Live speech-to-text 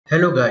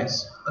Hello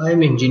guys, I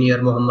am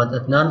Engineer Muhammad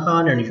Adnan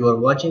Khan and you are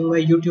watching my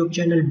YouTube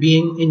channel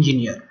Being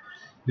Engineer.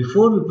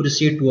 Before we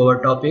proceed to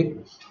our topic,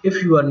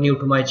 if you are new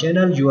to my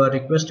channel, you are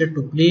requested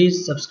to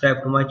please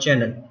subscribe to my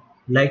channel,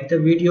 like the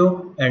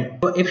video, and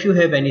if you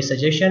have any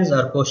suggestions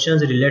or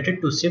questions related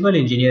to civil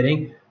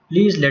engineering,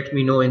 please let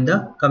me know in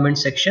the comment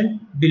section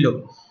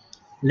below.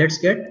 Let's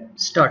get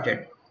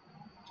started.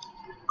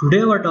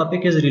 Today our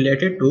topic is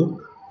related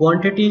to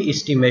quantity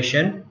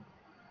estimation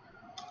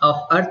of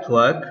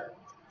earthwork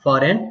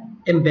for an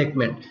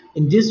embankment.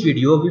 In this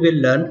video, we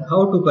will learn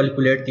how to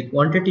calculate the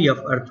quantity of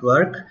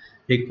earthwork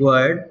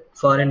required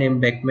for an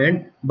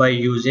embankment by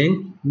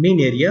using mean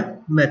area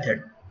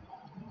method.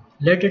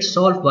 Let it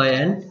solve by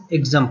an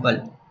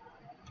example.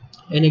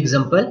 An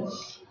example,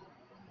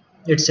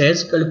 it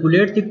says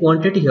calculate the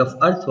quantity of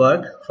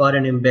earthwork for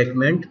an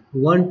embankment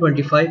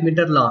 125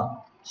 meter long.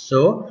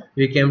 So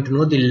we came to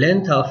know the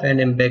length of an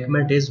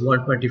embankment is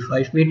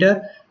 125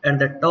 meter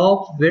and the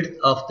top width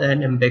of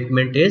an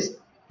embankment is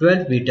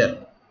 12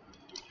 meter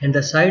and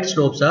the side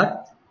slopes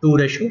are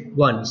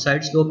 2:1.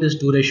 Side slope is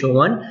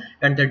 2:1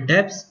 and the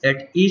depths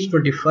at each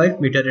 25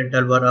 meter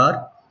interval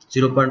are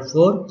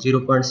 0.4,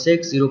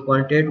 0.6,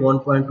 0.8,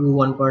 1.2,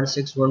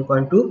 1.6,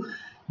 1.2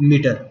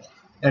 meter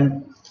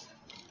and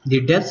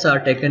the depths are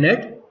taken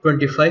at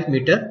 25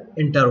 meter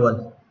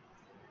interval.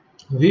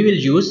 We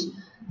will use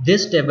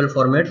this table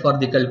format for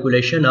the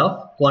calculation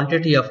of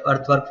quantity of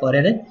earthwork for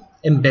an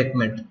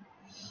embankment.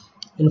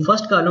 In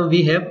first column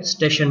we have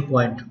station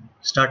point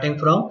starting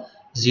from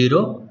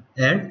 0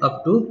 and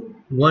up to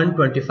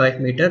 125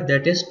 meter,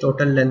 that is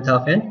total length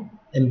of an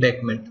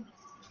embankment.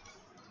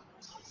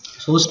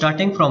 So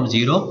starting from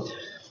 0,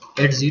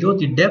 at 0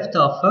 the depth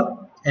of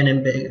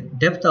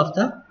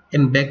the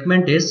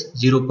embankment is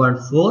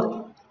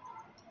 0.4.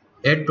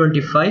 At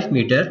 25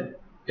 meter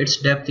its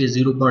depth is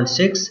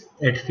 0.6,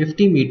 at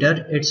 50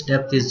 meter its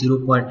depth is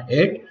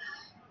 0.8,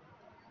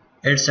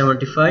 at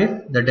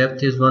 75 the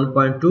depth is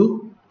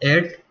 1.2,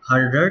 at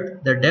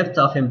 100 the depth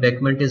of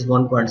embankment is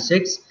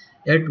 1.6,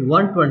 at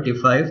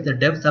 125 the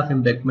depth of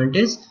embankment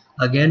is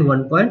again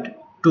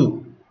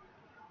 1.2.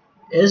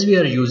 As we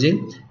are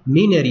using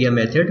mean area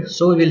method,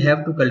 so we will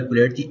have to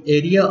calculate the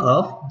area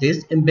of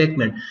this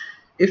embankment.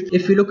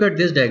 If you look at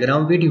this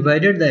diagram, we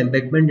divided the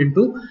embankment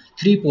into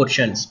three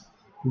portions.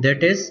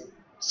 That is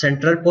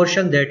central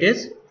portion, that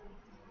is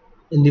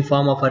in the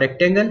form of a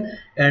rectangle,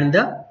 and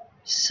the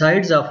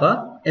sides of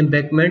a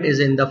embankment is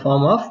in the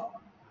form of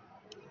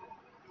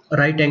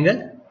right angle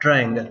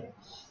triangle.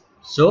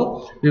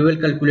 So we will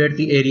calculate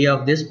the area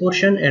of this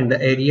portion and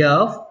the area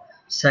of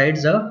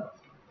sides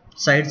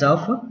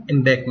of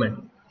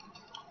embankment.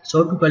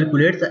 So to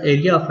calculate the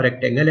area of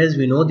rectangle, as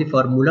we know the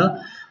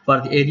formula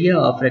for the area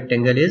of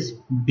rectangle is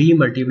B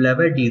multiplied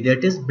by D,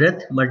 that is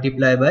breadth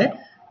multiplied by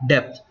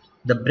depth.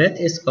 The breadth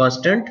is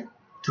constant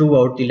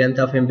throughout the length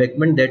of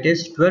embankment, that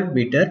is 12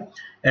 meter,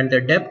 and the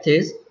depth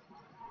is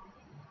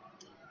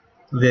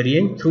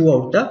varying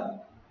throughout the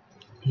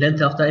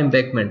length of the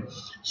embankment.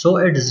 So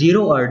at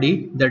 0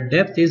 RD the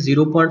depth is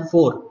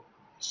 0.4.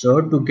 So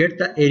to get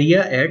the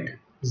area at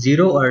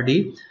 0 RD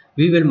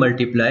we will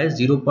multiply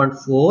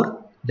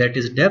 0.4, that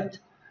is depth,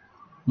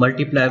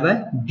 multiply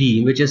by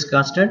B, which is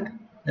constant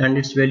and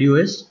its value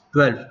is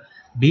 12.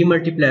 B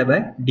multiplied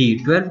by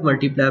D, 12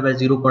 multiplied by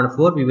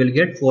 0.4 we will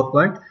get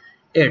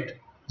 4.8.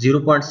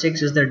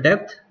 0.6 is the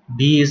depth,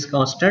 B is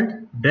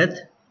constant, breadth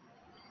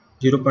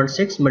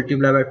 0.6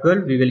 multiplied by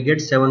 12 we will get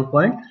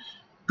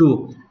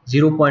 7.2.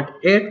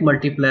 0.8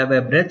 multiplied by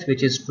breadth,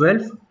 which is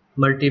 12,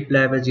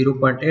 multiplied by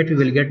 0.8 we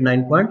will get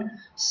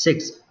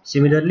 9.6.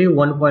 Similarly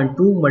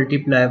 1.2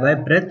 multiplied by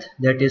breadth,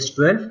 that is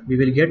 12, we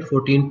will get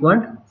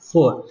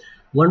 14.4.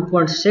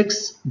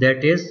 1.6,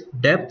 that is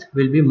depth,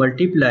 will be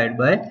multiplied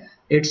by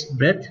its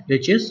breadth,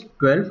 which is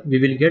 12, we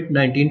will get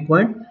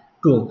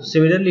 19.2.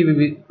 Similarly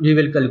we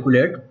will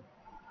calculate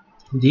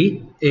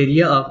the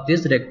area of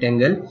this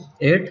rectangle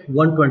at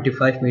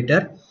 125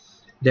 meter,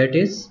 that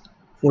is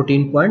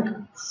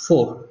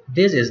 14.4.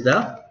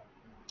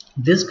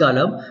 This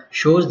column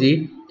shows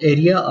the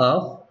area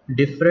of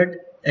different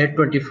at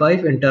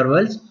 25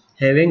 intervals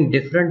having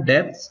different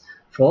depths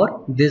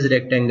for this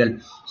rectangle.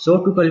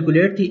 So to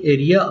calculate the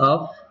area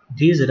of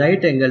these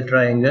right angle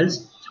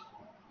triangles,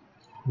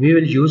 we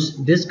will use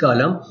this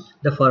column.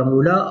 The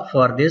formula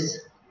for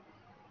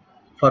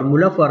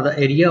the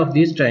area of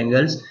these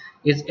triangles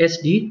is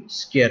SD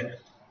square.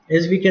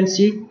 As we can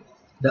see,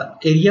 the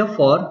area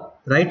for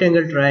right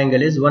angle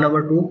triangle is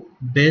 1/2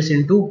 base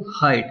into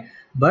height,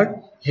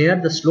 but here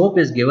the slope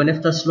is given.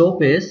 If the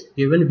slope is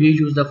given, we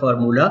use the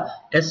formula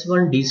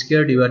S1D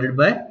square divided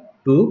by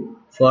 2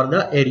 for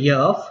the area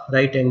of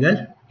right angle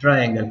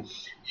triangle.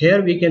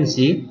 Here we can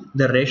see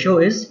the ratio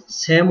is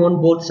same on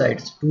both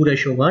sides,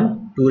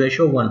 2:1,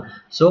 2:1.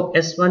 So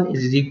S1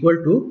 is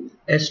equal to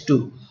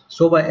S2.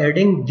 So by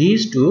adding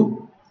these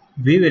two,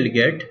 we will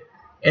get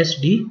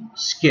SD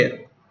square.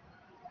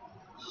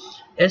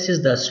 S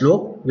is the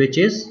slope, which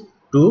is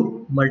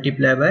 2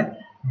 multiplied by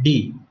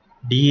D.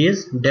 D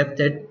is depth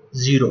at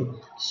 0.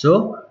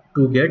 So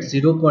to get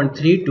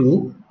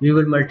 0.32, we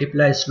will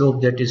multiply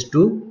slope, that is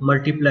 2,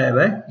 multiply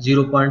by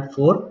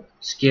 0.4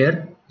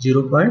 square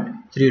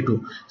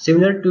 0.32.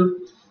 Similar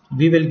to,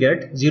 we will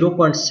get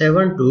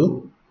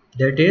 0.72,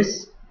 that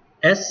is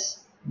S,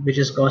 which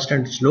is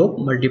constant slope,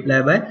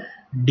 multiply by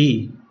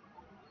D.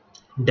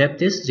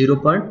 Depth is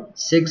 0.6,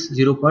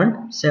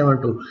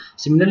 0.72.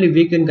 Similarly,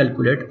 we can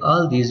calculate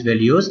all these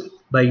values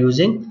by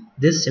using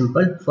this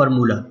simple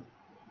formula.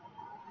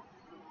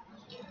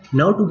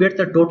 Now to get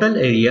the total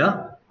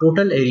area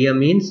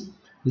means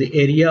the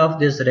area of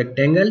this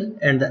rectangle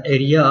and the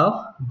area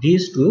of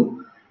these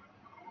two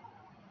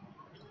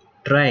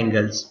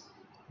triangles.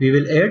 We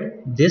will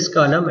add this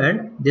column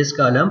and this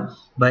column.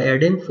 By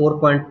adding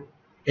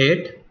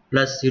 4.8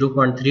 plus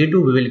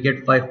 0.32, we will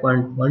get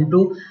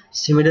 5.12.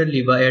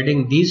 Similarly, by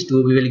adding these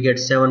two, we will get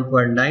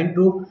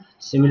 7.92.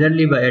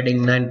 Similarly, by adding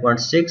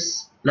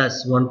 9.6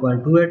 plus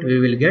 1.28, we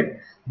will get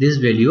this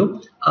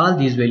value. All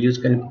these values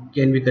can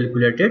be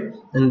calculated,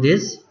 and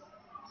this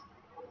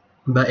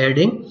by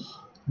adding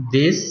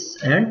this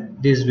and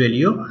this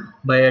value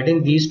by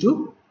adding these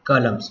two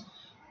columns.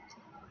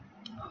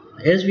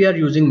 As we are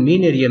using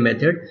mean area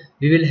method,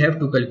 we will have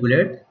to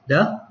calculate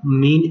the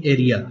mean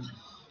area,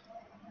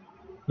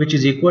 which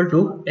is equal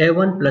to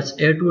A1 plus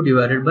A2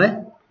 divided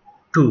by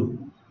 2.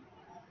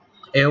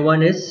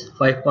 A1 is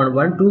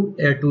 5.12,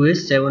 A2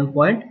 is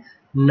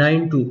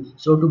 7.92.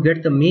 So to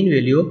get the mean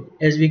value,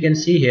 as we can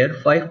see here,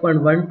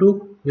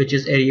 5.12, which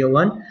is area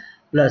 1,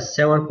 plus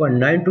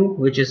 7.92,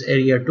 which is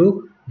area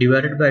 2,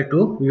 divided by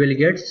 2, we will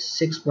get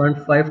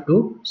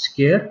 6.52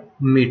 square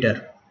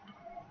meter.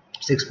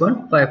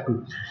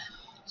 6.52.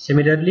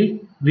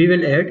 Similarly, we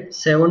will add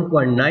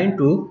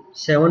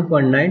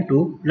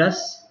 7.92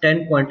 plus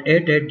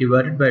 10.88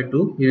 divided by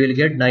 2, we will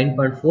get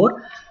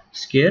 9.4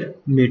 square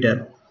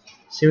meter.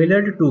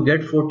 Similarly, to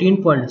get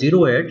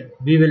 14.08,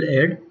 we will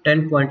add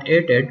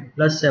 10.88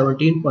 plus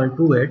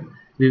 17.28,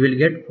 we will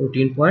get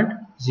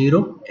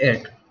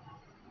 14.08.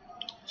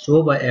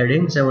 So by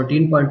adding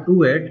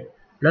 17.28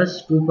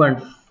 plus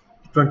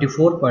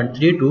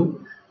 24.32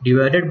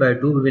 divided by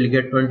 2, we will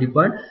get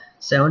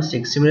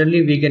 20.76.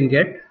 Similarly, we can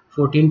get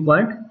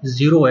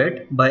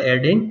 14.08 by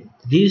adding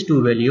these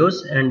two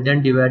values and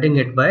then dividing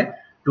it by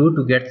 2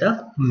 to get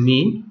the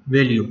mean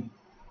value.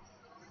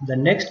 The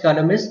next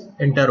column is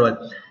interval.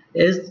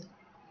 As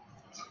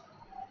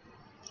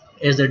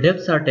the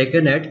depths are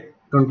taken at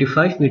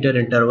 25 meter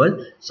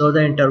interval, so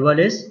the interval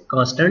is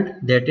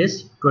constant, that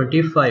is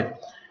 25.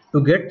 To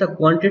get the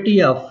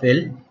quantity of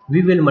fill,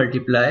 we will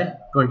multiply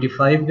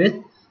 25 with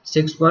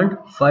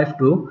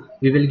 6.52.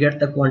 We will get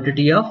the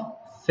quantity of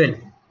fill.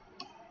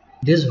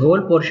 This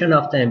whole portion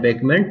of the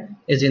embankment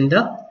is in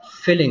the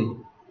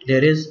filling.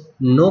 There is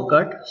no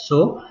cut,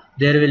 so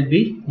there will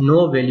be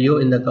no value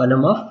in the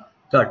column of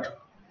cut.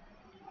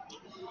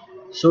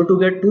 So to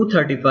get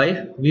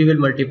 235, we will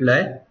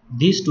multiply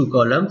these two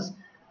columns.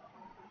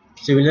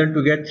 Similar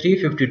to get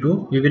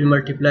 352, we will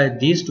multiply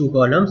these two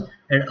columns,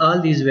 and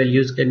all these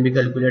values can be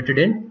calculated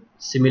in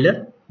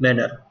similar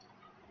manner.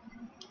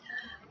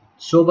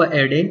 So by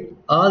adding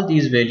all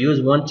these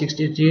values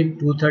 163,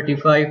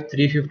 235,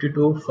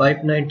 352,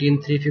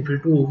 519,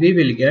 352, we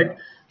will get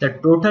the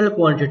total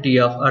quantity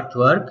of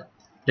earthwork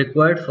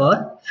required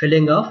for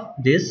filling of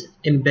this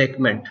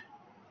embankment.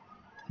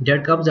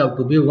 That comes out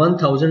to be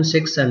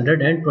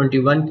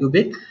 1621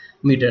 cubic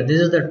meter.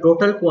 This is the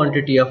total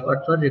quantity of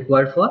earthwork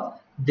required for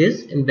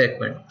this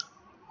embankment.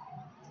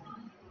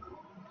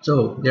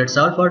 So that's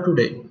all for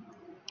today.